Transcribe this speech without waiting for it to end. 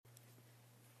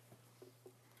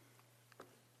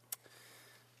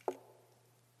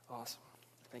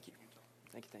Thank you.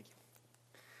 Thank you.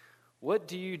 What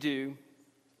do you do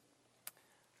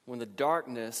when the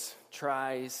darkness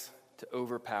tries to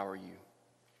overpower you?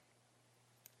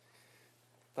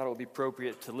 I thought it would be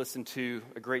appropriate to listen to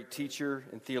a great teacher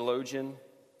and theologian,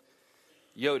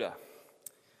 Yoda,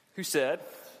 who said,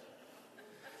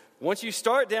 once you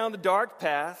start down the dark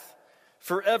path,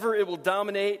 forever it will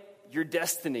dominate your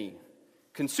destiny.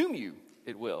 Consume you,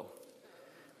 it will.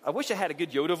 I wish I had a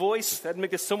good Yoda voice. That'd make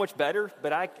this so much better,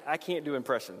 but I can't do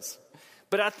impressions.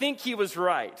 But I think he was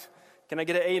right. Can I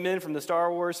get an amen from the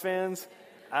Star Wars fans?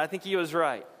 I think he was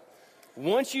right.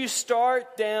 Once you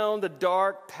start down the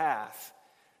dark path,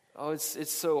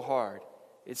 it's so hard.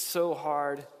 It's so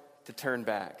hard to turn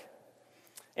back.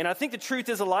 And I think the truth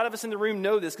is a lot of us in the room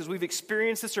know this because we've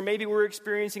experienced this, or maybe we're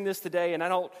experiencing this today, and I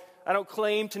don't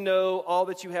claim to know all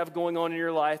that you have going on in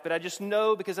your life, but I just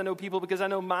know because I know people, because I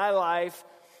know my life,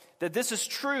 that this is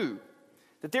true,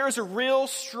 that there is a real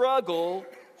struggle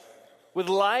with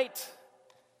light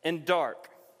and dark.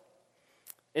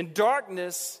 And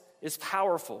darkness is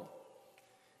powerful.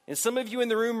 And some of you in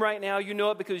the room right now, you know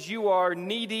it because you are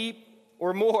knee-deep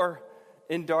or more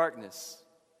in darkness.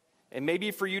 And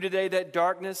maybe for you today, that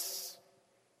darkness,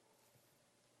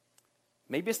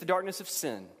 maybe it's the darkness of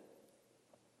sin.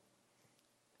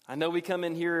 I know we come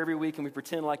in here every week and we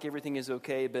pretend like everything is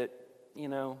okay, but,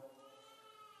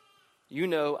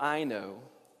 I know,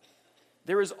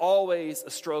 there is always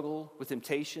a struggle with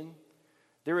temptation.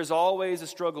 There is always a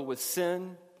struggle with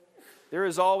sin. There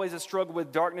is always a struggle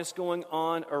with darkness going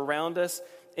on around us.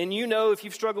 And if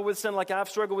you've struggled with sin like I've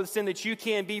struggled with sin, that you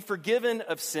can be forgiven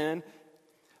of sin.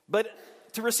 But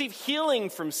to receive healing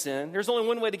from sin, there's only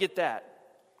one way to get that.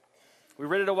 We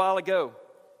read it a while ago.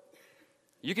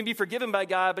 You can be forgiven by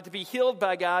God, but to be healed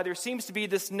by God, there seems to be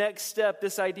this next step,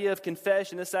 this idea of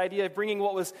confession, this idea of bringing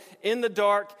what was in the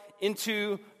dark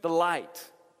into the light.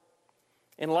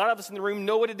 And a lot of us in the room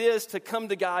know what it is to come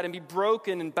to God and be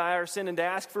broken by our sin and to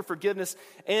ask for forgiveness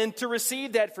and to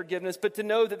receive that forgiveness, but to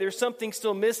know that there's something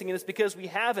still missing, and it's because we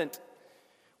haven't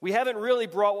really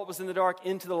brought what was in the dark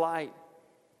into the light.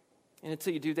 And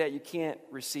until you do that, you can't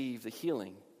receive the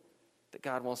healing that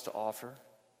God wants to offer.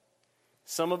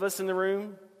 Some of us in the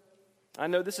room, I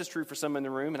know this is true for some in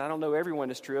the room, and I don't know everyone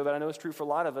is true, but I know it's true for a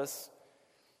lot of us.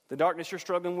 The darkness you're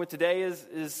struggling with today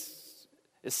is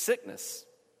sickness.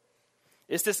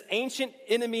 It's this ancient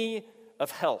enemy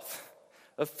of health,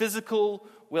 of physical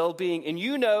well-being. And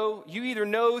you either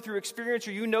know through experience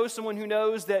or you know someone who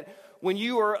knows that when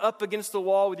you are up against the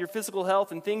wall with your physical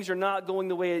health and things are not going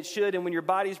the way it should, and when your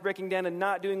body's breaking down and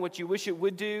not doing what you wish it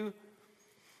would do,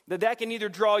 that can either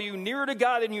draw you nearer to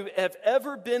God than you have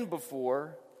ever been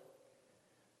before,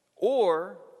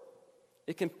 or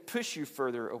it can push you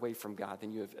further away from God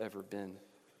than you have ever been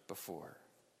before.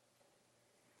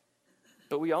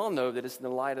 But we all know that it's in the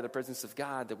light of the presence of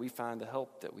God that we find the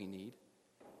help that we need,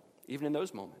 even in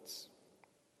those moments.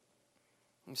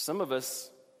 And some of us,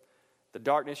 the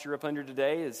darkness you're up under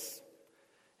today is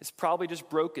probably just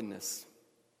brokenness,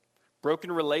 broken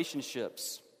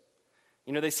relationships.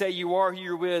 They say you are who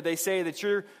you're with. They say that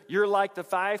you're like the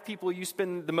 5 people you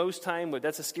spend the most time with.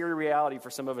 That's a scary reality for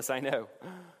some of us, I know.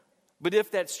 But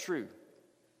if that's true,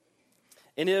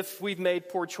 and if we've made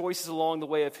poor choices along the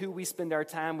way of who we spend our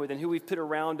time with and who we've put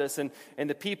around us and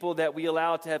the people that we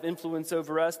allow to have influence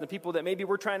over us and the people that maybe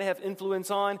we're trying to have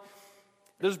influence on,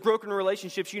 those broken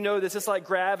relationships, this, it's like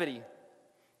gravity.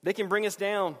 They can bring us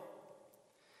down.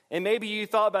 And maybe you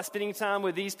thought by spending time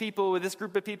with these people, with this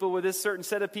group of people, with this certain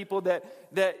set of people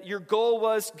that your goal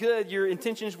was good, your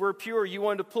intentions were pure, you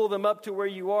wanted to pull them up to where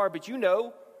you are, but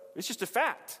it's just a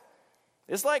fact.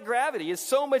 It's like gravity. It's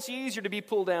so much easier to be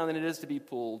pulled down than it is to be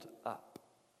pulled up.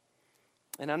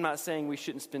 And I'm not saying we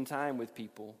shouldn't spend time with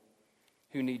people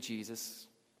who need Jesus,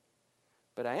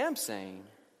 but I am saying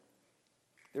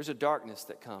there's a darkness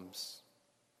that comes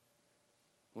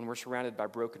when we're surrounded by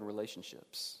broken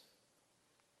relationships.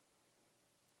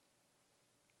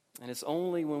 And it's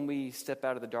only when we step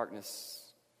out of the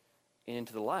darkness and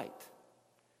into the light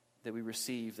that we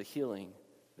receive the healing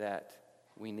that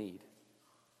we need.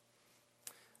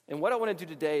 And what I want to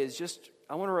do today is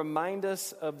I want to remind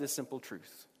us of this simple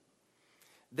truth.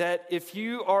 That if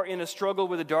you are in a struggle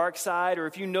with the dark side, or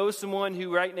if you know someone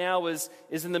who right now is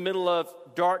in the middle of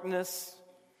darkness,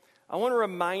 I want to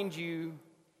remind you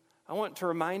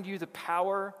of the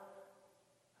power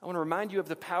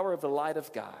of the light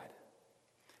of God.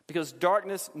 Because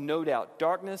darkness, no doubt,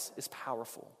 darkness is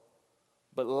powerful.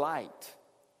 But light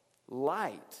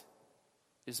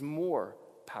is more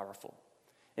powerful.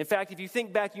 In fact, if you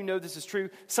think back, this is true.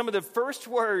 Some of the first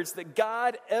words that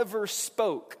God ever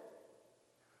spoke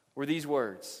were these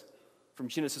words: from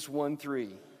Genesis 1:3.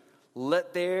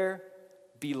 Let there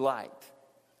be light.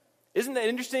 Isn't that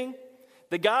interesting?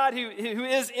 The God who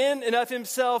is in and of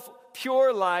himself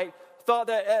pure light thought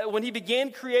that when he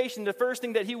began creation, the first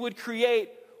thing that he would create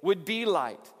would be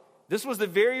light. This was the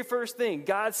very first thing.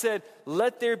 God said,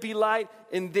 let there be light,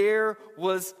 and there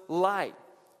was light.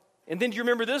 And then do you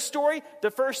remember this story?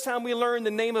 The first time we learned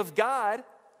the name of God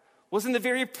was in the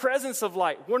very presence of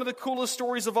light. One of the coolest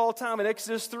stories of all time in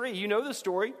Exodus 3. You know the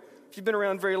story if you've been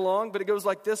around very long, but it goes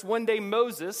like this. One day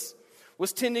Moses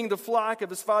was tending the flock of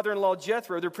his father-in-law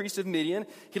Jethro, the priest of Midian.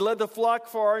 He led the flock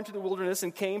far into the wilderness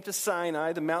and came to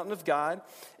Sinai, the mountain of God.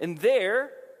 And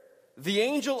there, the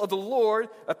angel of the Lord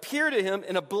appeared to him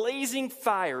in a blazing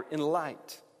fire and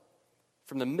light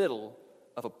from the middle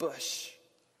of a bush.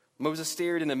 Moses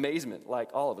stared in amazement, like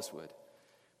all of us would,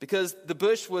 because the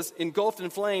bush was engulfed in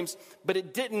flames, but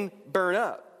it didn't burn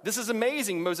up. This is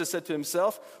amazing, Moses said to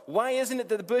himself. Why isn't it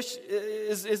that the bush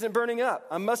isn't burning up?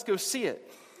 I must go see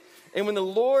it. And when the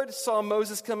Lord saw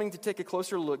Moses coming to take a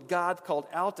closer look, God called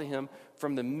out to him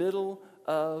from the middle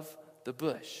of the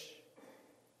bush.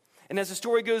 And as the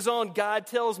story goes on, God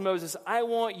tells Moses, I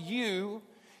want you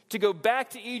to go back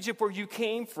to Egypt where you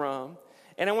came from,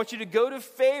 and I want you to go to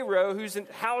Pharaoh, whose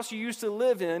house you used to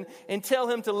live in, and tell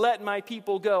him to let my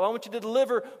people go. I want you to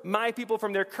deliver my people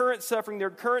from their current suffering, their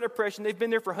current oppression. They've been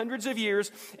there for hundreds of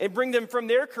years, and bring them from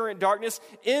their current darkness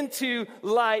into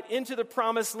light, into the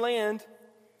promised land.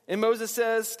 And Moses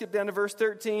says, skip down to verse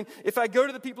 13, if I go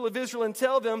to the people of Israel and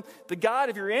tell them, the God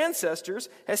of your ancestors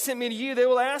has sent me to you, they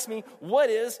will ask me, what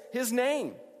is his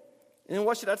name? And then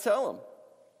what should I tell them?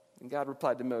 And God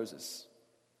replied to Moses,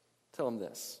 tell them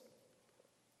this.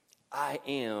 I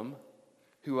am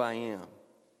who I am.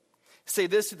 Say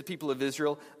this to the people of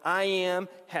Israel, I am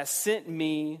has sent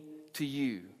me to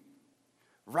you.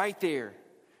 Right there,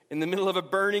 in the middle of a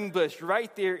burning bush,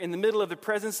 right there in the middle of the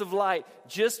presence of light,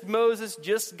 just Moses,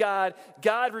 just God.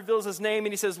 God reveals his name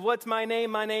and he says, what's my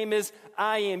name? My name is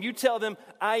I am. You tell them,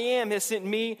 I am has sent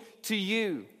me to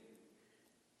you.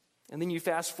 And then you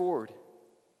fast forward,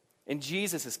 and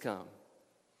Jesus has come.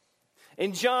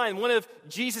 And John, one of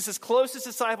Jesus' closest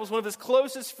disciples, one of his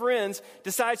closest friends,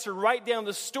 decides to write down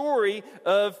the story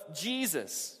of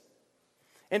Jesus.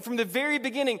 And from the very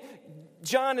beginning,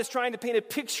 John is trying to paint a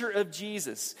picture of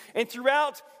Jesus. And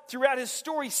throughout his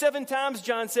story, 7 times,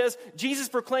 John says, Jesus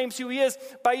proclaims who he is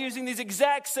by using these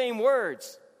exact same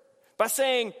words. By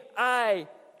saying, I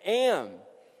am.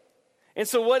 And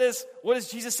so what does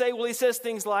Jesus say? Well, he says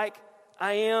things like,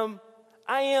 I am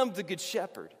the good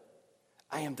shepherd.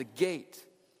 I am the gate.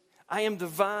 I am the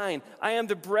vine. I am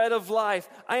the bread of life.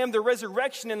 I am the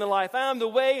resurrection and the life. I am the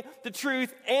way, the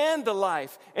truth, and the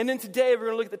life. And then today we're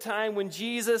going to look at the time when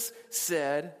Jesus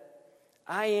said,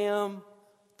 I am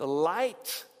the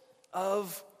light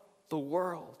of the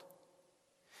world.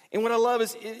 And what I love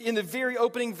is in the very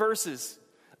opening verses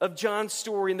of John's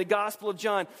story in the Gospel of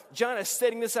John, John is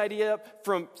setting this idea up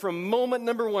from moment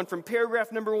number 1, from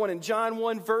paragraph number 1. In John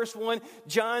 1, verse 1,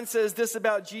 John says this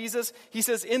about Jesus. He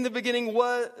says, in the beginning,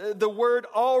 the Word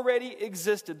already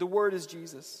existed. The Word is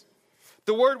Jesus.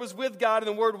 The Word was with God, and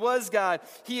the Word was God.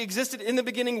 He existed in the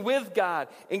beginning with God.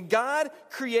 And God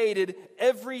created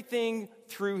everything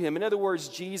through him. In other words,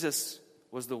 Jesus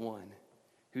was the one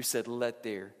who said, let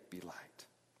there be light.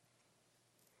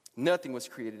 Nothing was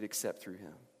created except through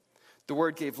him. The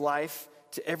Word gave life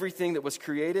to everything that was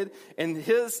created, and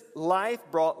his life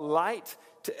brought light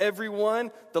to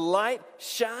everyone. The light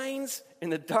shines in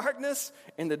the darkness,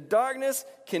 and the darkness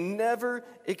can never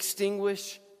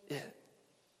extinguish it.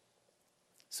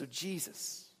 So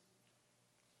Jesus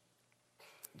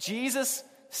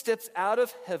steps out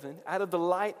of heaven, out of the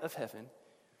light of heaven,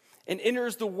 and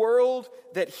enters the world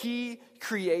that he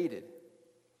created.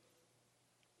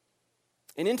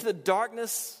 And into the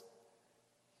darkness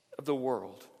of the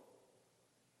world,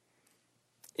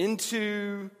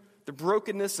 into the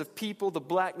brokenness of people, the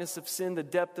blackness of sin, the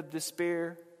depth of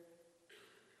despair,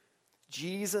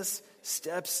 Jesus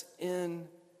steps into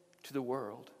the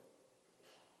world.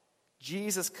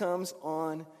 Jesus comes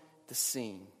on the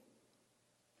scene.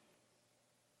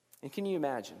 And can you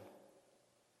imagine?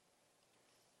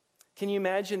 Can you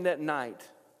imagine that night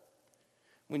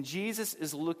when Jesus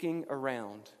is looking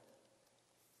around?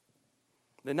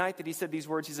 The night that he said these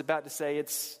words he's about to say,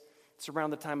 it's around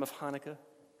the time of Hanukkah.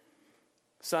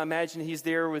 So I imagine he's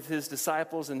there with his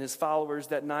disciples and his followers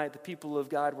that night. The people of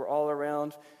God were all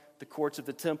around the courts of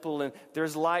the temple, and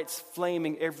there's lights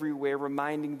flaming everywhere,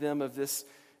 reminding them of this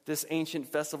ancient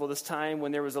festival, this time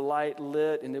when there was a light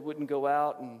lit and it wouldn't go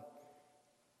out.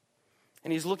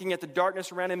 And he's looking at the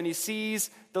darkness around him, and he sees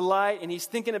the light, and he's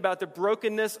thinking about the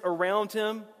brokenness around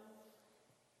him.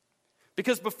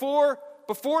 Because before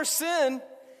sin,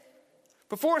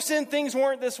 things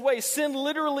weren't this way. Sin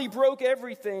literally broke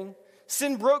everything.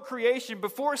 Sin broke creation.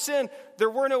 Before sin,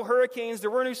 there were no hurricanes, there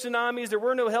were no tsunamis, there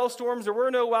were no hailstorms, there were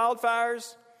no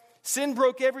wildfires. Sin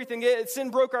broke everything.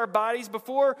 Sin broke our bodies.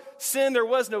 Before sin, there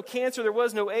was no cancer, there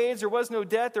was no AIDS, there was no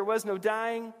death, there was no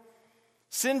dying.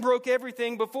 Sin broke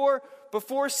everything.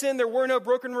 Before sin, there were no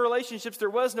broken relationships,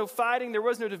 there was no fighting, there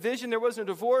was no division, there was no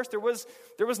divorce, there was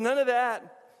none of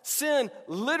that. Sin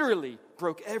literally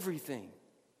broke everything.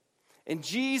 And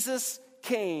Jesus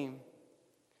came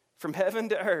from heaven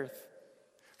to earth,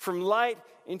 from light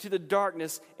into the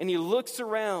darkness, and he looks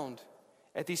around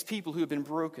at these people who have been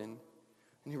broken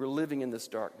and who are living in this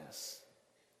darkness.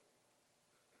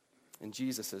 And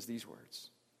Jesus says these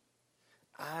words,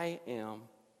 I am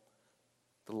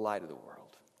the light of the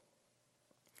world.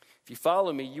 If you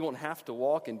follow me, you won't have to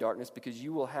walk in darkness because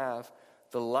you will have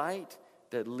the light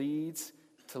that leads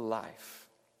to life.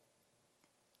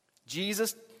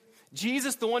 Jesus,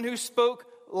 the one who spoke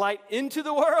light into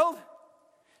the world,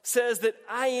 says that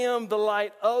I am the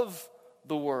light of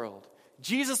the world.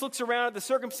 Jesus looks around at the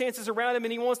circumstances around him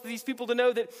and he wants these people to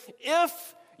know that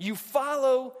if you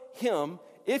follow him,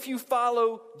 if you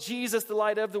follow Jesus, the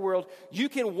light of the world, you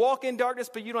can walk in darkness,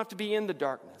 but you don't have to be in the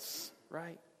darkness,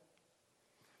 right?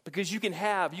 Because you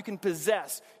can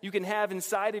possess, you can have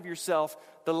inside of yourself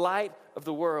the light of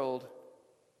the world.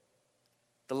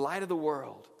 The light of the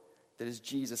world that is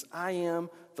Jesus. I am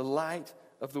the light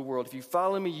of the world. If you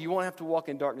follow me, you won't have to walk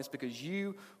in darkness because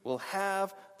you will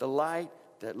have the light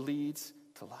that leads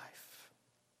to life.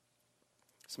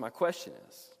 So my question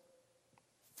is,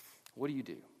 what do you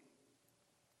do?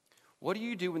 What do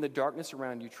you do when the darkness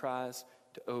around you tries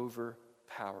to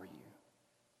overpower you?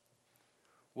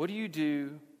 What do you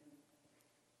do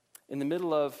in the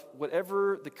middle of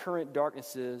whatever the current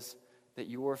darkness is that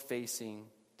you're facing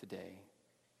today?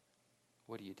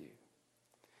 What do you do?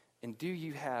 And do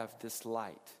you have this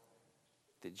light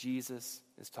that Jesus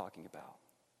is talking about?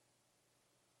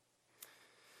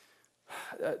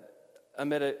 I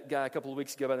met a guy a couple of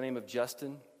weeks ago by the name of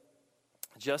Justin.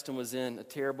 Justin was in a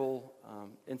terrible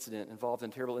involved in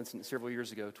a terrible incident several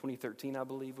years ago. 2013, I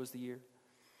believe, was the year.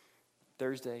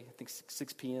 Thursday, I think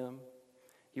 6 p.m.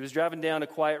 He was driving down a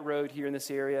quiet road here in this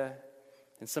area,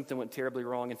 and something went terribly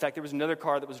wrong. In fact, there was another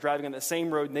car that was driving on that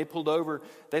same road, and they pulled over.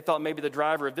 They thought maybe the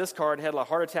driver of this car had a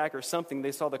heart attack or something.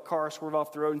 They saw the car swerve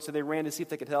off the road, and so they ran to see if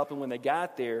they could help. And when they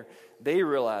got there, they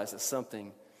realized that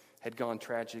something had gone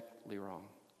tragically wrong.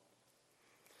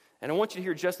 And I want you to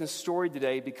hear Justin's story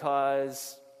today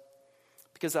because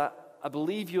I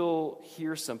believe you'll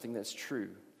hear something that's true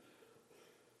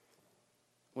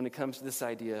when it comes to this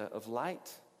idea of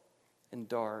light and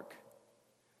dark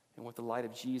and what the light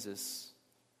of Jesus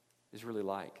is really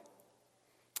like.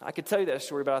 I could tell you that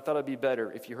story, but I thought it'd be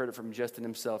better if you heard it from Justin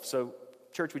himself. So,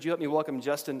 church, would you help me welcome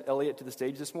Justin Elliott to the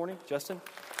stage this morning? Justin?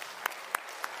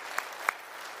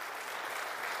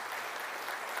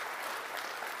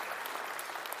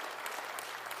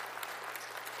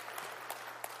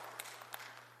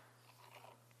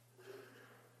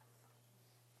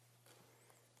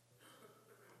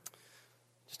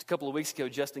 Just a couple of weeks ago,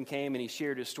 Justin came and he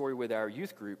shared his story with our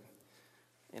youth group.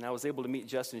 And I was able to meet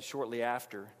Justin shortly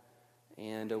after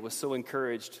and was so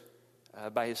encouraged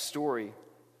by his story.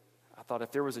 I thought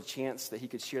if there was a chance that he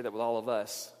could share that with all of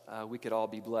us, we could all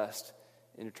be blessed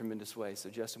in a tremendous way. So,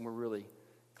 Justin, we're really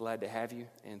glad to have you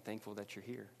and thankful that you're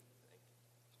here.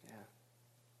 Yeah.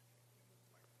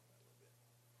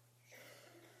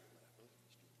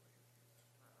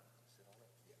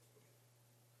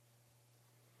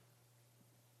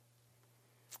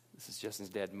 This is Justin's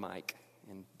dad, Mike.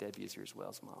 And Debbie is here as well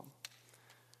as mom.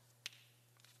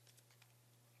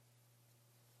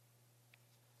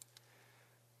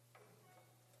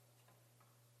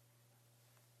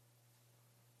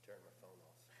 Turn my phone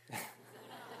off.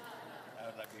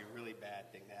 That would be a really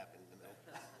bad thing to happen in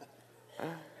the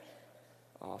middle.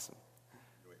 Awesome.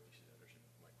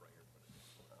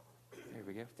 There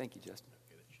we go. Thank you, Justin.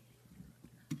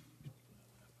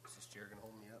 Is this chair going to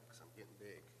hold me up? Because I'm getting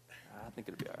big. I think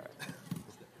it'll be all right.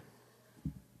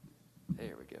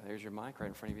 There we go. There's your mic right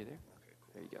in front of you there. Okay,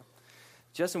 cool. There you go.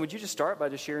 Justin, would you just start by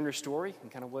just sharing your story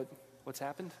and kind of what's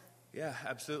happened? Yeah,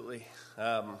 absolutely.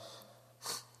 I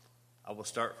will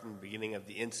start from the beginning of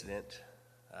the incident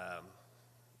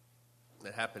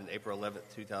that happened April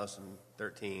 11th,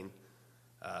 2013.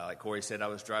 Like Corey said, I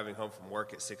was driving home from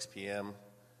work at 6 p.m.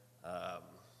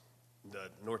 The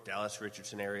North Dallas,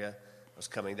 Richardson area. I was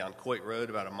coming down Coit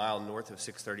Road about a mile north of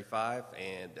 635,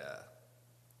 and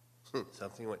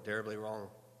something went terribly wrong.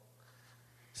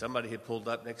 Somebody had pulled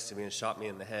up next to me and shot me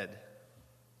in the head.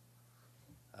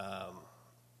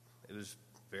 It was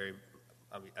very,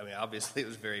 obviously it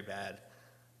was very bad.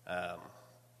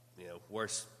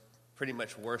 Pretty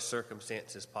much worst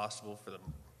circumstances possible for the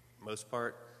most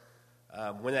part.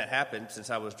 When that happened, since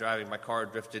I was driving, my car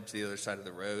drifted to the other side of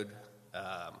the road.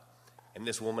 And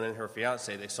this woman and her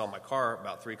fiance, they saw my car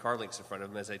about 3 car lengths in front of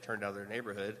them as they turned out of their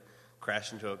neighborhood,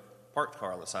 crashed into a parked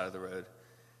car on the side of the road.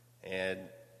 And,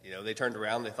 they turned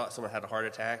around. They thought someone had a heart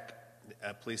attack.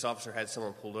 A police officer had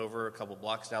someone pulled over a couple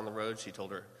blocks down the road. She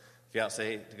told her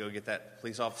fiance to go get that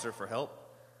police officer for help.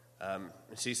 And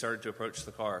she started to approach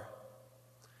the car.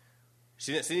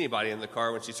 She didn't see anybody in the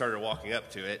car when she started walking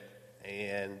up to it.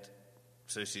 And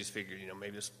so she just figured,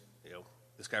 maybe this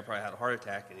guy probably had a heart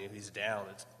attack and he's down.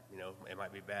 It's, it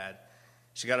might be bad.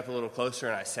 She got up a little closer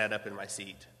and I sat up in my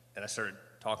seat and I started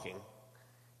talking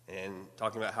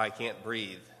about how I can't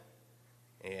breathe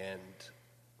and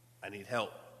I need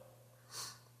help.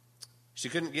 She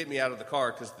couldn't get me out of the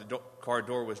car because the car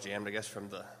door was jammed, I guess, from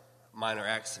the minor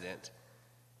accident.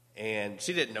 And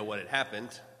she didn't know what had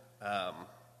happened.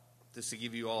 Just to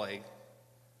give you all a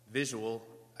visual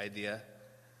idea,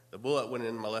 the bullet went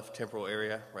in my left temporal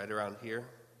area, right around here,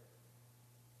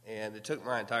 and it took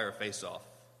my entire face off.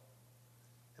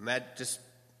 Just,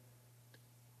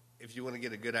 if you want to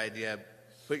get a good idea,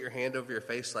 put your hand over your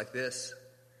face like this,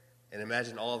 and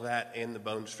imagine all of that and the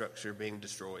bone structure being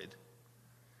destroyed.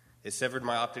 It severed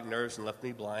my optic nerves and left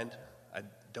me blind. I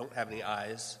don't have any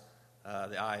eyes.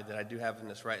 The eye that I do have in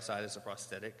this right side is a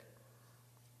prosthetic.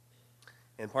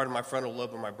 And part of my frontal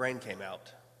lobe of my brain came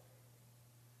out.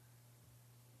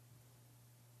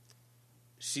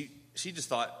 She just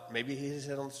thought maybe he hit his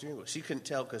head on the steering wheel. She couldn't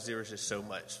tell because there was just so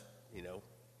much,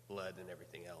 blood and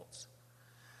everything else.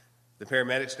 The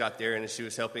paramedics got there, and as she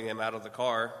was helping them out of the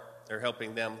car, or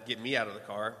helping them get me out of the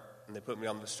car, and they put me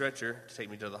on the stretcher to take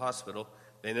me to the hospital,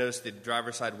 they noticed the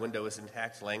driver's side window was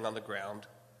intact, laying on the ground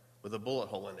with a bullet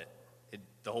hole in it.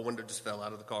 The whole window just fell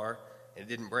out of the car, and it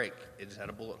didn't break. It just had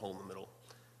a bullet hole in the middle.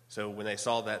 So when they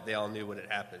saw that, they all knew what had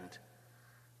happened.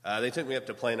 They took me up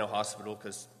to Plano Hospital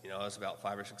because, I was about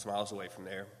 5 or 6 miles away from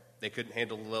there. They couldn't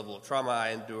handle the level of trauma I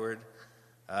endured,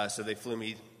 so they flew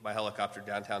me by helicopter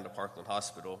downtown to Parkland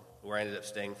Hospital, where I ended up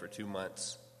staying for 2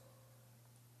 months.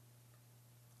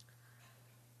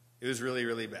 It was really,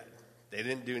 really bad. They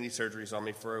didn't do any surgeries on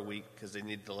me for a week because they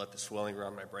needed to let the swelling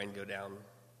around my brain go down.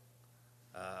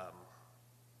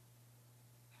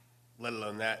 Let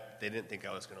alone that, they didn't think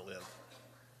I was going to live.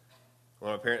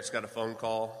 When my parents got a phone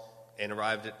call and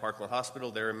arrived at Parkland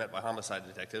Hospital, they were met by homicide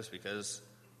detectives because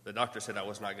the doctor said I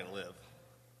was not going to live.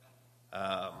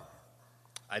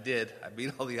 I did. I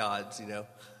beat all the odds,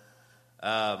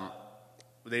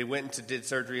 They went and did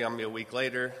surgery on me a week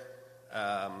later.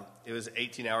 It was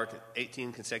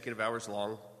 18 consecutive hours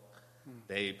long.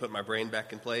 They put my brain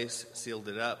back in place, sealed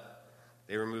it up.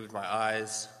 They removed my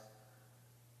eyes.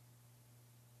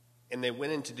 And they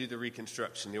went in to do the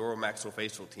reconstruction, the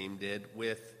oromaxillofacial team did,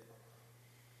 with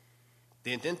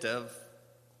the intent of,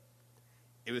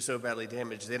 it was so badly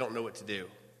damaged, they don't know what to do.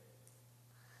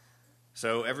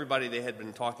 So everybody they had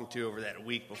been talking to over that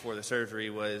week before the surgery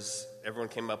everyone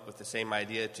came up with the same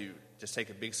idea to just take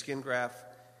a big skin graft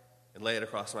and lay it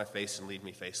across my face and leave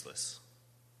me faceless.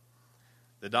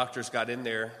 The doctors got in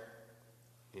there,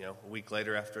 a week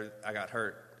later after I got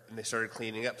hurt, and they started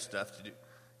cleaning up stuff to do,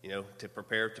 to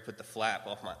prepare to put the flap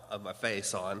of my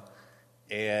face on.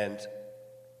 And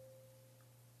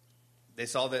they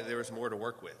saw that there was more to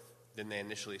work with than they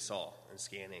initially saw in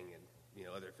scanning and,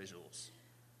 other visuals.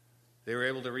 They were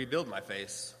able to rebuild my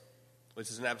face, which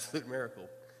is an absolute miracle.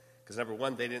 Because number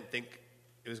one, they didn't think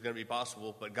it was going to be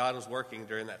possible, but God was working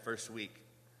during that first week,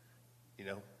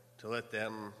 to let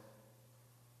them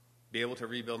be able to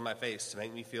rebuild my face, to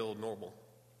make me feel normal.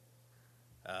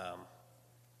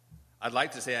 I'd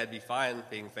like to say I'd be fine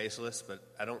being faceless, but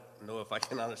I don't know if I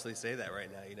can honestly say that right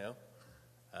now,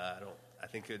 I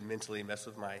think it would mentally mess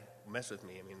with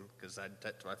me, because I'd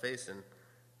touch my face and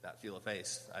not feel a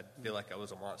face. I'd feel like I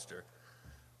was a monster.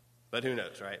 But who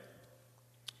knows, right?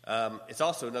 It's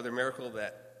also another miracle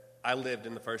that I lived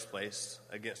in the first place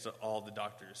against all the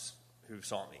doctors who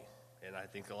saw me. And I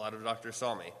think a lot of doctors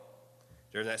saw me.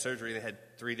 During that surgery, they had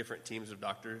 3 different teams of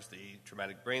doctors: the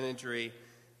traumatic brain injury,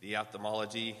 the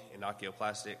ophthalmology and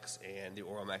oculoplastics, and the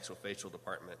oromaxillofacial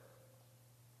department.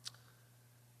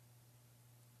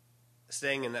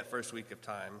 Staying in that first week of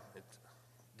time, it's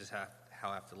just how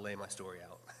I have to lay my story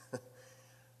out.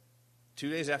 2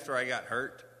 days after I got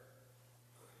hurt,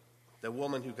 the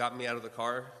woman who got me out of the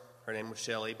car, her name was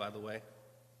Shelley, by the way,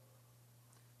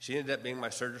 she ended up being my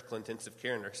surgical intensive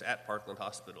care nurse at Parkland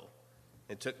Hospital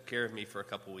and took care of me for a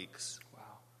couple weeks.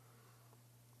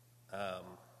 Wow.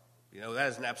 That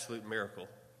is an absolute miracle.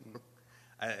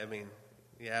 I mean,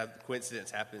 yeah,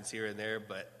 coincidence happens here and there,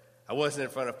 but I wasn't in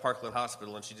front of Parkland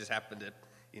Hospital, and she just happened to,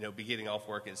 be getting off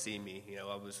work and seeing me.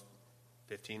 I was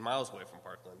 15 miles away from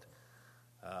Parkland.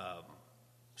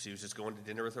 She was just going to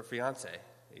dinner with her fiance.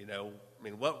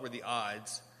 What were the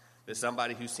odds that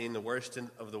somebody who's seen the worst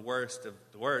of the worst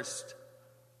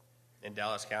in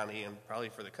Dallas County, and probably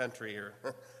for the country, or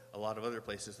a lot of other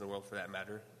places in the world for that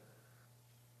matter,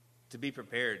 to be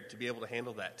prepared, to be able to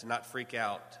handle that, to not freak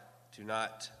out, to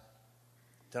not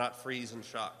freeze in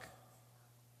shock.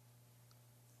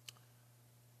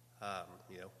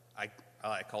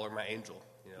 I call her my angel.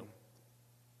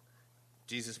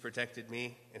 Jesus protected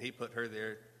me, and he put her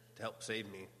there to help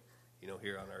save me,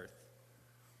 here on earth.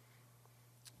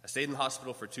 I stayed in the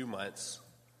hospital for 2 months.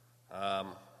 I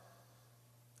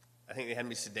think they had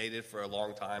me sedated for a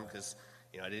long time because,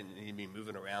 I didn't need to be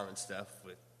moving around and stuff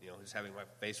with, just having my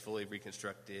face fully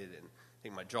reconstructed, and I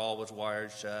think my jaw was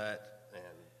wired shut and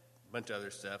a bunch of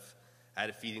other stuff. I had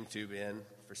a feeding tube in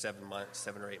for 7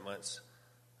 or 8 months.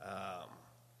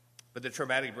 But the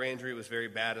traumatic brain injury was very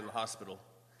bad in the hospital.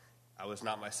 I was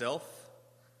not myself.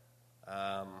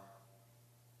 I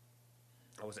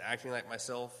was acting like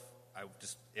myself.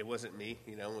 It wasn't me,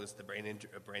 it was a brain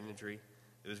injury.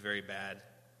 It was very bad.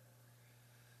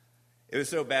 It was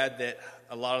so bad that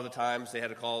a lot of the times they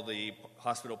had to call the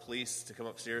hospital police to come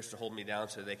upstairs to hold me down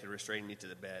so they could restrain me to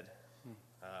the bed.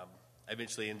 I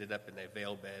eventually ended up in a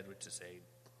veil bed, which is a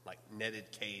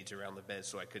netted cage around the bed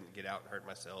so I couldn't get out and hurt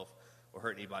myself or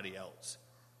hurt anybody else.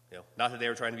 Not that they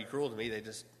were trying to be cruel to me, they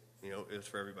just, it was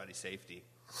for everybody's safety.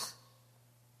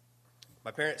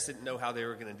 My parents didn't know how they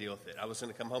were going to deal with it. I was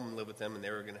going to come home and live with them, and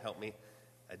they were going to help me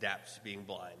adapt to being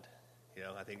blind.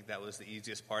 I think that was the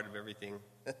easiest part of everything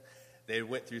they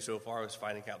went through so far, was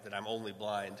finding out that I'm only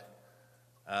blind.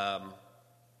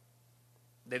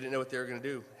 They didn't know what they were going to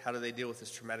do. How do they deal with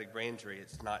this traumatic brain injury?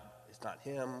 It's not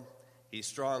him. He's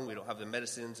strong. We don't have the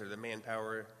medicines or the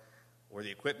manpower or the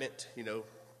equipment, to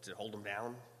hold him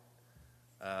down.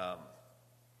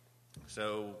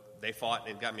 So they fought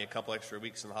and got me a couple extra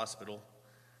weeks in the hospital,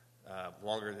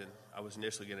 longer than I was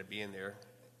initially going to be in there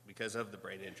because of the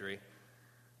brain injury.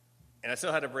 And I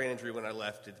still had a brain injury when I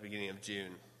left at the beginning of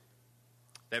June.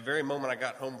 That very moment I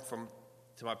got home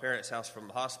to my parents' house from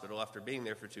the hospital after being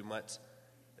there for 2 months,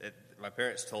 my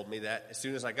parents told me that as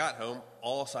soon as I got home,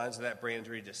 all signs of that brain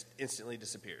injury just instantly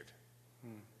disappeared.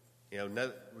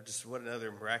 Just what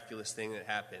another miraculous thing that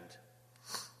happened.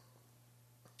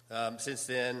 Since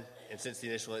then, and since the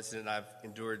initial incident, I've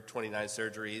endured 29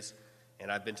 surgeries,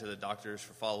 and I've been to the doctors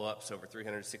for follow-ups over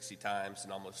 360 times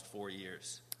in almost 4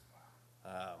 years.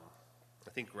 I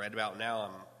think right about now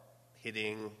I'm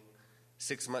hitting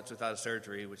 6 months without a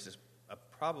surgery, which is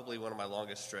probably one of my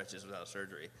longest stretches without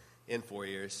surgery in 4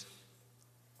 years.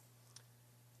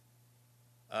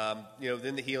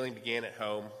 Then the healing began at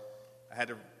home. I had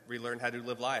to relearn how to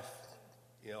live life.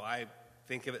 I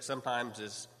think of it sometimes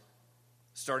as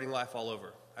starting life all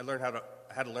over. I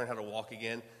had to learn how to walk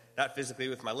again, not physically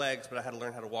with my legs, but I had to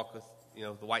learn how to walk with,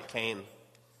 the white cane.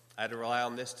 I had to rely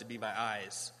on this to be my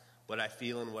eyes. What I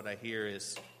feel and what I hear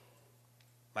is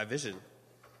my vision,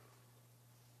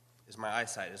 is my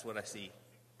eyesight, is what I see.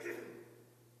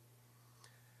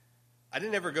 I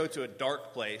didn't ever go to a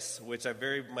dark place, which I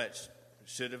very much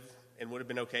should have and would have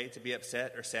been okay to be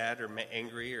upset or sad or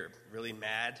angry or really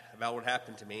mad about what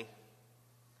happened to me.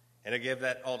 And I give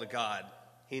that all to God.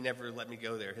 He never let me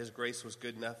go there. His grace was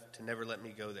good enough to never let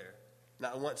me go there.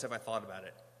 Not once have I thought about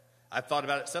it. I've thought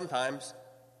about it sometimes,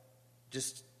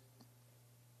 just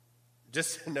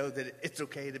to know that it's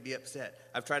okay to be upset.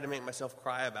 I've tried to make myself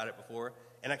cry about it before,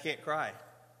 and I can't cry.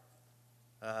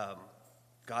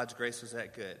 God's grace was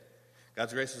that good.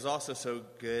 God's grace was also so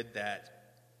good that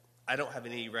I don't have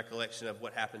any recollection of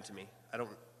what happened to me. I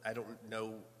don't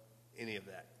know any of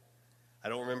that. I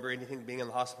don't remember anything being in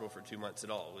the hospital for 2 months at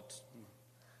all, which,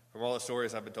 from all the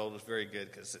stories I've been told, was very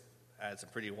good because I had some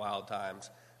pretty wild times.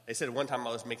 They said one time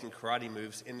I was making karate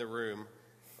moves in the room,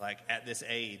 like at this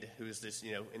aide who was just,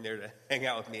 in there to hang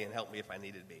out with me and help me if I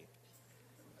needed be.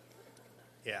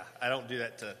 Yeah, I don't do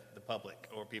that to the public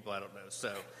or people I don't know.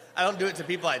 So I don't do it to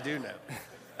people I do know.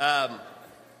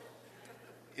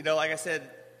 Like I said,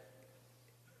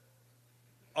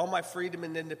 all my freedom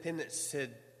and independence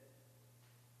had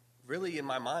really, in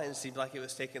my mind, seemed like it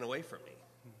was taken away from me.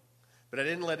 But I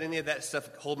didn't let any of that stuff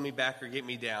hold me back or get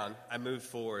me down. I moved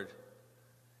forward.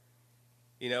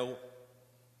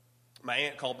 My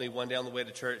aunt called me one day on the way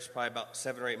to church, probably about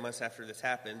 7 or 8 months after this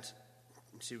happened.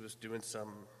 She was doing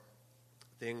some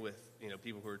thing with,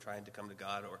 people who were trying to come to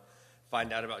God or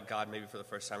find out about God maybe for the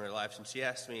first time in their lives. And she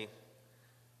asked me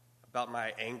about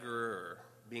my anger or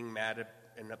being mad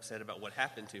and upset about what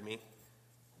happened to me.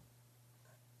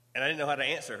 And I didn't know how to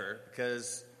answer her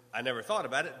because I never thought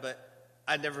about it, but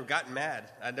I'd never gotten mad.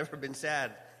 I'd never been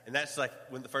sad. And that's like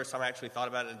when the first time I actually thought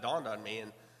about it and dawned on me.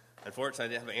 And unfortunately, I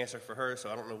didn't have an answer for her, so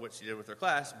I don't know what she did with her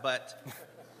class. But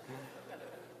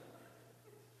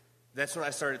that's when I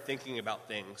started thinking about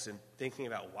things and thinking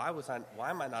about why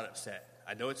am I not upset?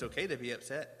 I know it's okay to be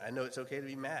upset. I know it's okay to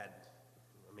be mad.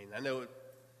 I mean, I know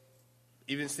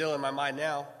even still in my mind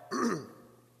now,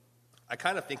 I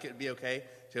kind of think it would be okay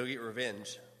to go get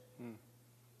revenge.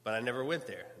 But I never went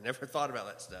there. I never thought about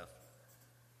that stuff.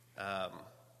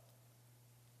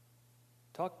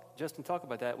 Justin, talk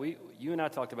about that. You and I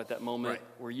talked about that moment Right.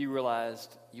 where you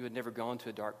realized you had never gone to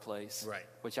a dark place. Right.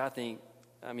 Which I mean,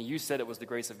 you said it was the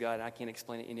grace of God, and I can't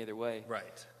explain it any other way.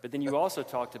 Right. But then you also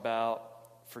talked about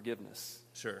forgiveness.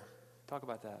 Sure. Talk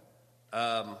about that.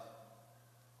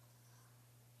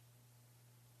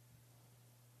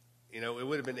 It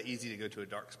would have been easy to go to a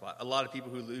dark spot. A lot of people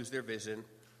who lose their vision,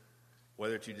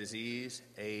 whether to disease,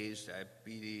 age,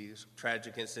 diabetes,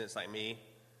 tragic incidents like me,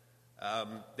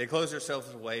 they close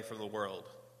themselves away from the world.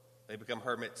 They become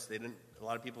hermits. A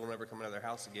lot of people will never come out of their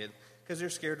house again because they're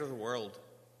scared of the world.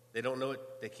 They don't know it.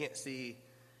 They can't see.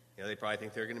 They probably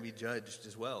think they're going to be judged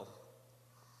as well.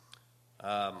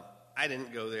 I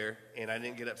didn't go there, and I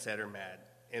didn't get upset or mad.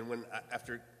 And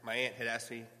after my aunt had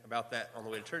asked me about that on the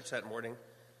way to church that morning,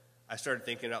 I started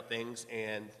thinking about things,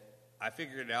 and I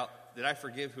figured out that I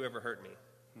forgive whoever hurt me.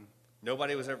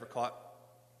 Nobody was ever caught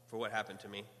for what happened to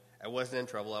me. I wasn't in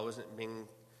trouble. I wasn't being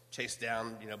chased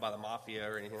down, by the mafia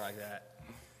or anything like that.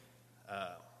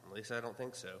 At least I don't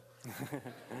think so.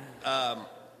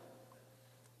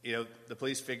 The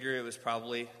police figure it was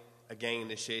probably a gang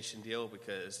initiation deal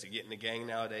because to get in a gang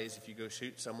nowadays, if you go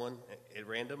shoot someone at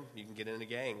random, you can get in a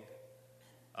gang.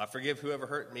 I forgive whoever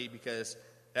hurt me because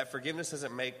that forgiveness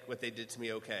doesn't make what they did to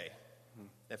me okay.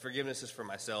 That forgiveness is for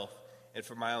myself and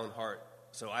for my own heart.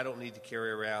 So I don't need to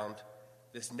carry around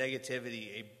this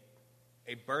negativity,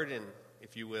 a burden,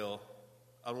 if you will,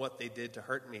 on what they did to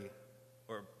hurt me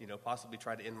or, possibly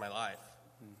try to end my life.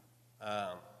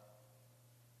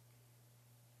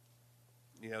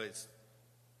 It's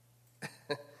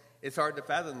it's hard to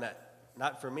fathom that.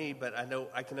 Not for me, but I know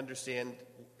I can understand.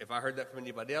 If I heard that from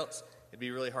anybody else, it'd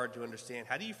be really hard to understand.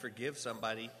 How do you forgive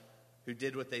somebody who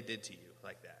did what they did to you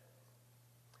like that?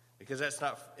 Because it's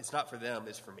not for them,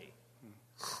 it's for me.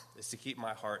 It's to keep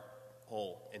my heart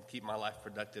whole and keep my life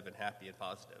productive and happy and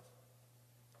positive.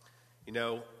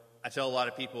 I tell a lot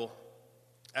of people,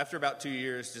 after about 2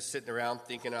 years just sitting around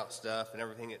thinking out stuff and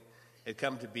everything had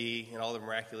come to be and all the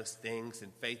miraculous things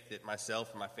and faith that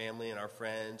myself and my family and our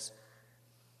friends,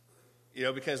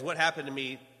 because what happened to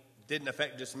me didn't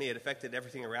affect just me, it affected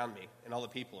everything around me and all the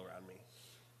people around me.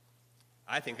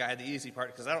 I think I had the easy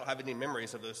part because I don't have any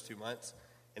memories of those 2 months,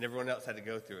 and everyone else had to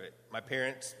go through it. My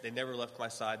parents, they never left my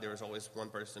side. There was always one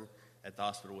person at the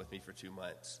hospital with me for 2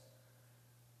 months.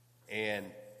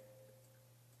 And,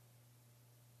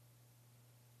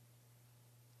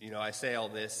 I say all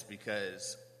this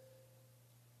because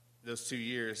those 2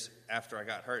 years after I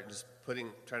got hurt and just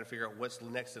trying to figure out what's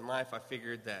next in life, I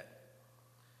figured that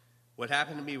what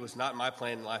happened to me was not my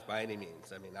plan in life by any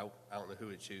means. I mean, I don't know who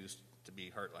would choose to be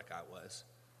hurt like I was.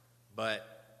 But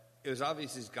it was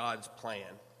obviously God's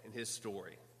plan and his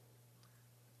story.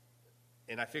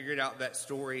 And I figured out that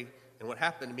story and what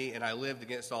happened to me, and I lived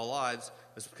against all odds,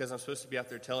 was because I'm supposed to be out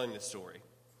there telling this story.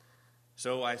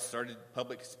 So I started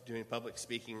doing public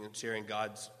speaking and sharing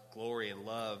God's glory and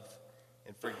love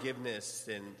and forgiveness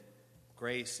and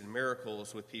grace and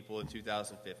miracles with people in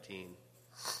 2015.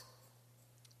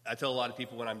 I tell a lot of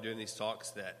people when I'm doing these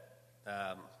talks that,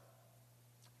 I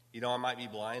might be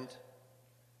blind.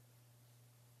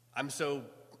 I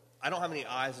don't have any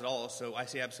eyes at all, so I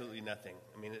see absolutely nothing.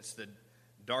 I mean, it's the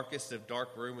darkest of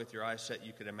dark room with your eyes shut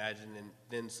you could imagine, and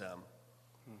then some.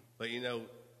 But,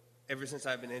 ever since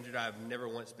I've been injured, I've never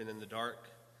once been in the dark.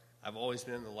 I've always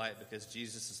been in the light because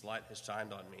Jesus' light has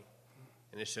shined on me,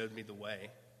 and it showed me the way.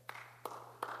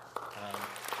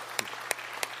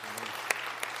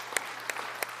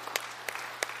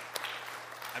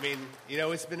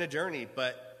 It's been a journey,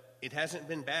 but it hasn't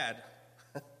been bad.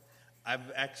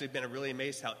 I've actually been really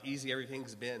amazed how easy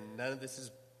everything's been. None of this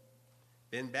has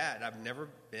been bad. I've never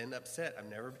been upset. I've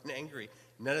never been angry.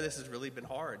 None of this has really been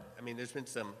hard. I mean, there's been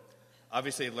some,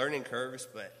 obviously, learning curves,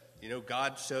 but,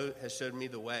 God has showed me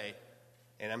the way,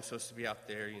 and I'm supposed to be out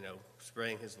there,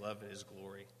 spreading his love and his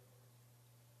glory.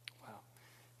 Wow.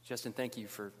 Justin, thank you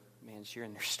for,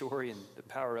 sharing your story and the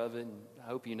power of it, and I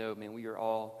hope we are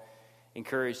all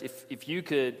encouraged. If you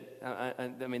could,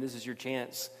 this is your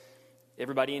chance.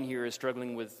 everybody in here is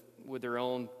struggling with their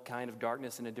own kind of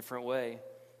darkness in a different way.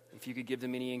 If you could give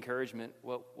them any encouragement,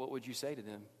 what would you say to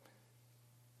them?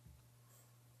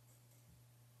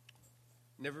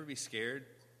 Never be scared.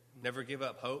 Never give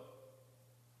up hope.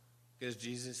 Because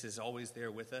Jesus is always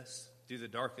there with us through the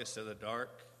darkest of the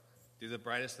dark, through the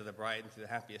brightest of the bright, and through the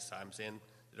happiest times and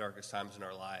the darkest times in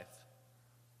our life.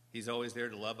 He's always there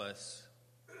to love us.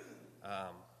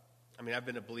 I've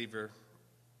been a believer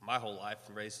my whole life,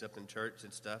 raised up in church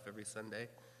and stuff every Sunday.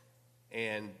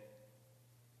 And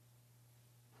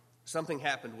something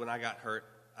happened when I got hurt.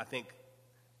 I think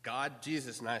God,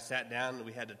 Jesus, and I sat down and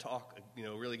we had to talk,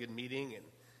 a really good meeting, and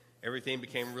everything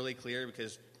became really clear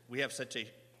because we have such a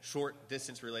short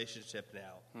distance relationship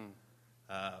now.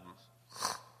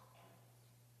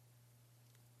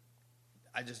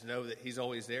 I just know that he's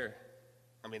always there.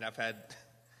 I've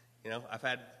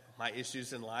had my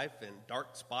issues in life and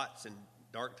dark spots and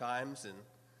dark times and,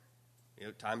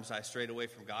 times I strayed away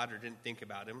from God or didn't think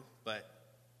about him, but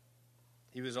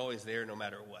he was always there no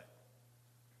matter what.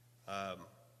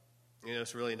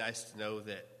 It's really nice to know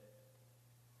that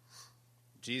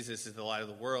Jesus is the light of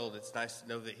the world. It's nice to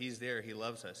know that he's there. He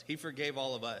loves us. He forgave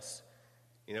all of us,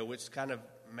 which kind of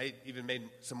made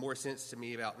some more sense to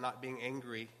me about not being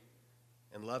angry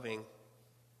and loving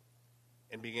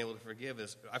and being able to forgive.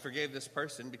 I forgave this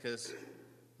person because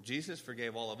Jesus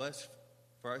forgave all of us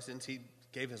for our sins. He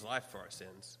gave his life for our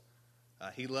sins.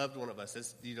 He loved one of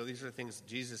us. These are the things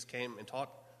Jesus came and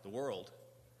taught the world.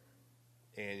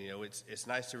 And, it's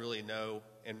nice to really know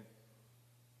and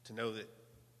to know that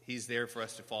he's there for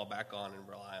us to fall back on and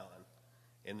rely on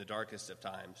in the darkest of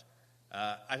times.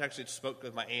 I actually spoke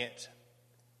with my aunt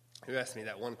who asked me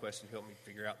that one question to help me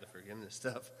figure out the forgiveness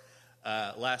stuff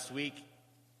last week.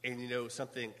 And,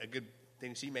 a good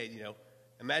thing she made,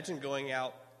 imagine going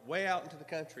way out into the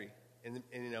country and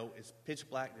it's pitch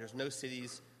black. There's no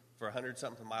cities for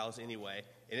 100-something miles anyway,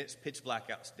 and it's pitch black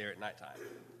out there at nighttime.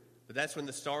 But that's when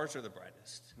the stars are the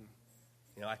brightest.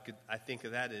 I think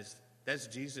of that as that's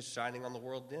Jesus shining on the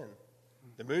world then.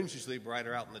 The moon's usually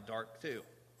brighter out in the dark too.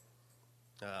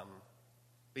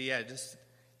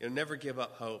 Never give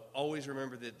up hope. Always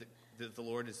remember that the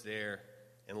Lord is there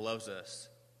and loves us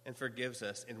and forgives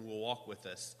us and will walk with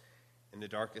us in the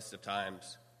darkest of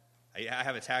times. I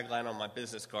have a tagline on my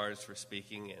business cards for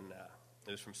speaking, and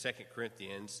it was from 2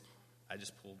 Corinthians. I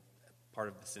just pulled part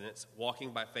of the sentence,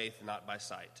 walking by faith, not by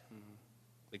sight. Mm-hmm.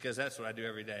 Because that's what I do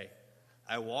every day.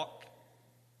 I walk,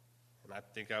 and I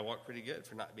think I walk pretty good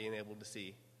for not being able to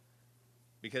see.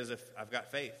 Because if I've got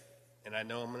faith, and I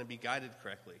know I'm going to be guided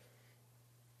correctly.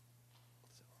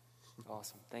 So.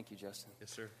 Awesome. Thank you, Justin.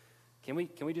 Yes, sir. Can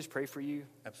we just pray for you?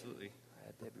 Absolutely.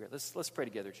 That'd be great. Let's pray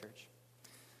together, church.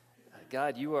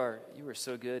 God, you are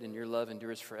so good, and your love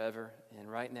endures forever.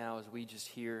 And right now, as we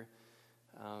hear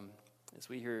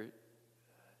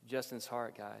Justin's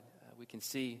heart, God, we can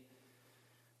see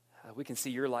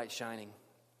your light shining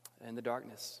in the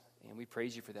darkness, and we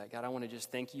praise you for that. God, I want to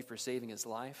just thank you for saving his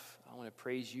life. I want to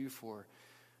praise you for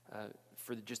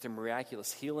just a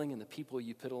miraculous healing and the people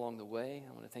you put along the way.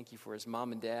 I want to thank you for his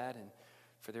mom and dad and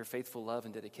for their faithful love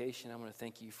and dedication. I want to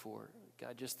thank you for,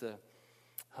 God, just the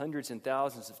hundreds and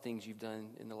thousands of things you've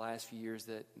done in the last few years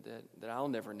that I'll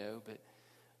never know.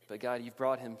 But God, you've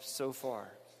brought him so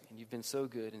far, and you've been so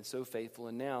good and so faithful.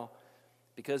 And now,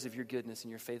 because of your goodness and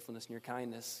your faithfulness and your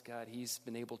kindness, God, he's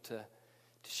been able to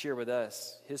share with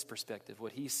us his perspective,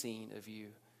 what he's seen of you,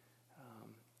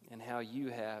 and how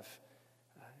you've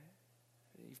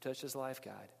touched his life,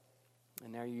 God.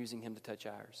 And now you're using him to touch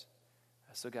ours.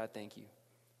 So God, thank you.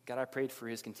 God, I prayed for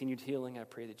his continued healing. I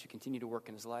pray that you continue to work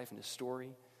in his life and his story,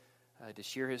 to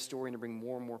share his story and to bring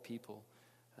more and more people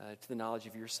to the knowledge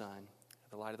of your Son,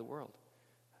 the light of the world.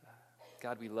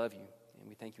 God, we love you, and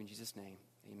we thank you in Jesus' name.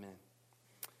 Amen.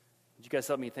 Would you guys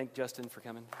help me thank Justin for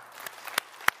coming?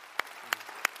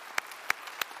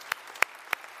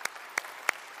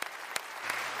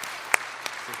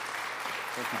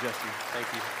 Thank you, Justin. Thank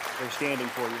you. They're standing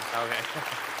for you. Okay.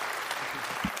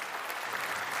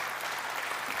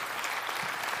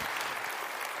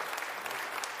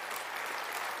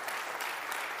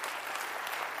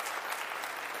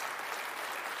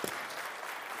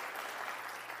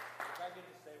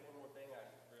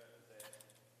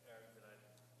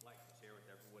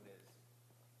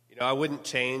 I wouldn't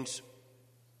change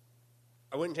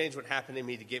what happened to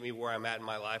me to get me where I'm at in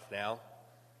my life now.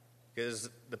 Because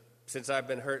since I've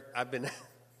been hurt,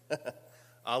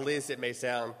 oddly as it may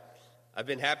sound, I've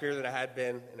been happier than I had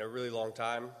been in a really long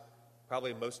time.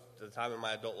 Probably most of the time in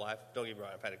my adult life. Don't get me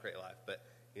wrong, I've had a great life. But,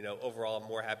 overall I'm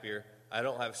more happier. I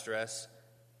don't have stress.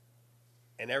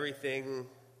 And everything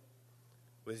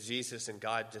with Jesus and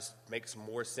God just makes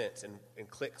more sense and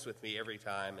clicks with me every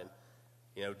time. And,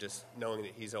 just knowing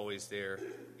that he's always there,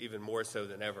 even more so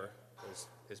than ever,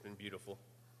 has been beautiful.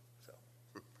 So,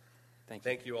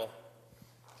 thank you all.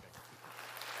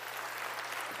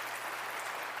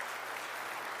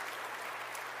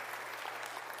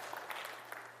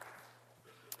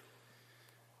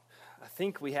 I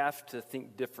think we have to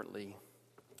think differently,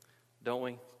 don't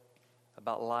we,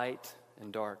 about light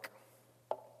and dark.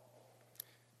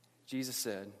 Jesus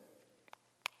said,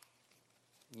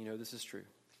 this is true.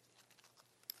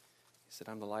 He said,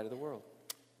 I'm the light of the world.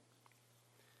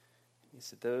 He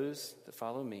said, those that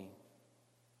follow me,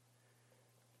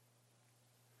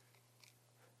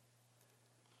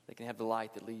 they can have the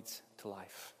light that leads to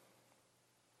life.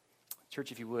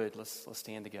 Church, if you would, let's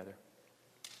stand together.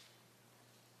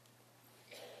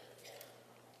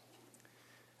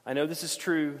 I know this is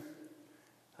true.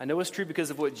 I know it's true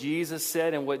because of what Jesus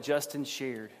said and what Justin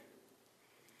shared.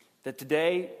 That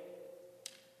today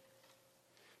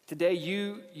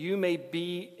you may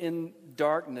be in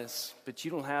darkness, but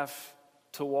you don't have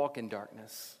to walk in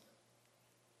darkness.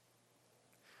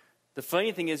 The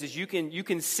funny thing is you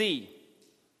can see.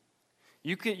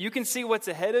 You can see what's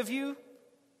ahead of you,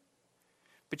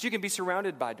 but you can be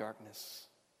surrounded by darkness.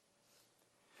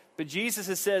 But Jesus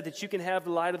has said that you can have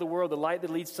the light of the world, the light that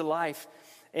leads to life,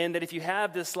 and that if you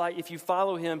have this light, if you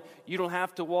follow him, you don't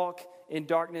have to walk in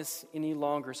darkness any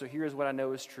longer. So here's what I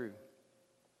know is true.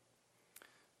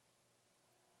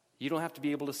 You don't have to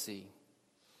be able to see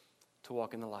to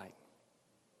walk in the light.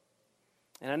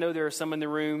 And I know there are some in the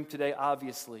room today,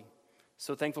 obviously.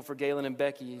 So thankful for Galen and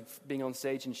Becky being on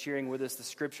stage and sharing with us the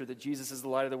scripture that Jesus is the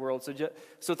light of the world.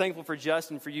 So thankful for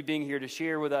Justin for you being here to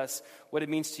share with us what it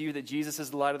means to you that Jesus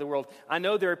is the light of the world. I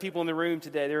know there are people in the room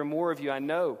today, there are more of you I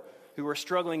know, who are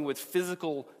struggling with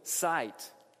physical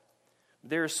sight.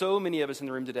 There are so many of us in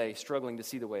the room today struggling to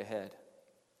see the way ahead.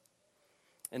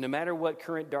 And no matter what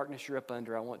current darkness you're up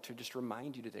under, I want to just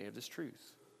remind you today of this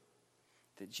truth.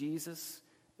 That Jesus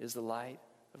is the light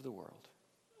of the world.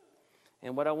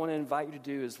 And what I want to invite you to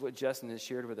do is what Justin has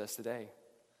shared with us today.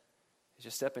 Is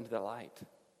just step into that light.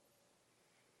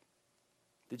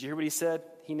 Did you hear what he said?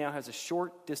 He now has a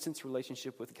short distance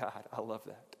relationship with God. I love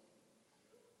that.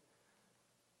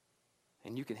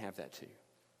 And you can have that too.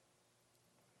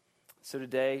 So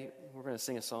today, we're going to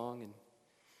sing a song. And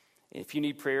if you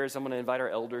need prayers, I'm going to invite our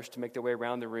elders to make their way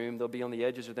around the room. They'll be on the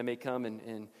edges, or they may come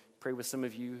and pray with some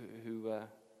of you who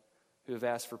have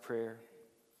asked for prayer.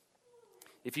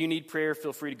 If you need prayer,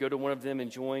 feel free to go to one of them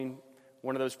and join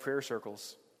one of those prayer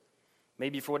circles.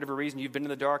 Maybe for whatever reason you've been in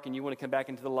the dark and you want to come back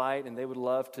into the light, and they would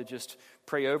love to just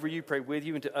pray over you, pray with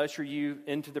you, and to usher you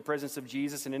into the presence of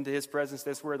Jesus and into his presence.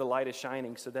 That's where the light is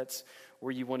shining, so that's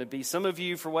where you want to be. Some of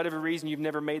you, for whatever reason, you've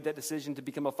never made that decision to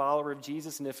become a follower of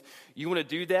Jesus, and if you want to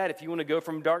do that, if you want to go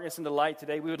from darkness into light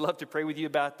today, we would love to pray with you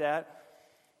about that.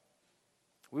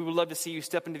 We would love to see you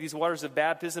step into these waters of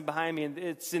baptism behind me, and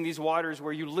it's in these waters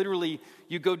where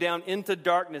you go down into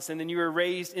darkness, and then you are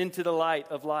raised into the light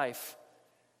of life.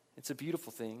 It's a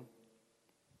beautiful thing.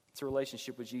 It's a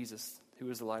relationship with Jesus,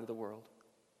 who is the light of the world.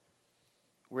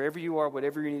 Wherever you are,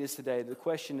 whatever your need is today, the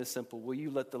question is simple. Will you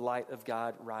let the light of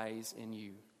God rise in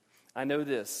you? I know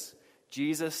this.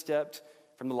 Jesus stepped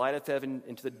from the light of heaven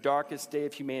into the darkest day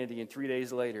of humanity, and 3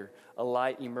 days later, a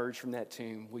light emerged from that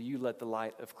tomb. Will you let the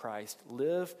light of Christ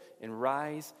live and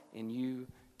rise in you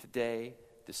today,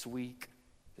 this week,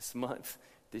 this month,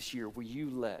 this year? Will you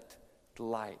let the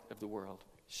light of the world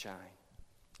shine?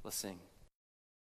 Let's sing.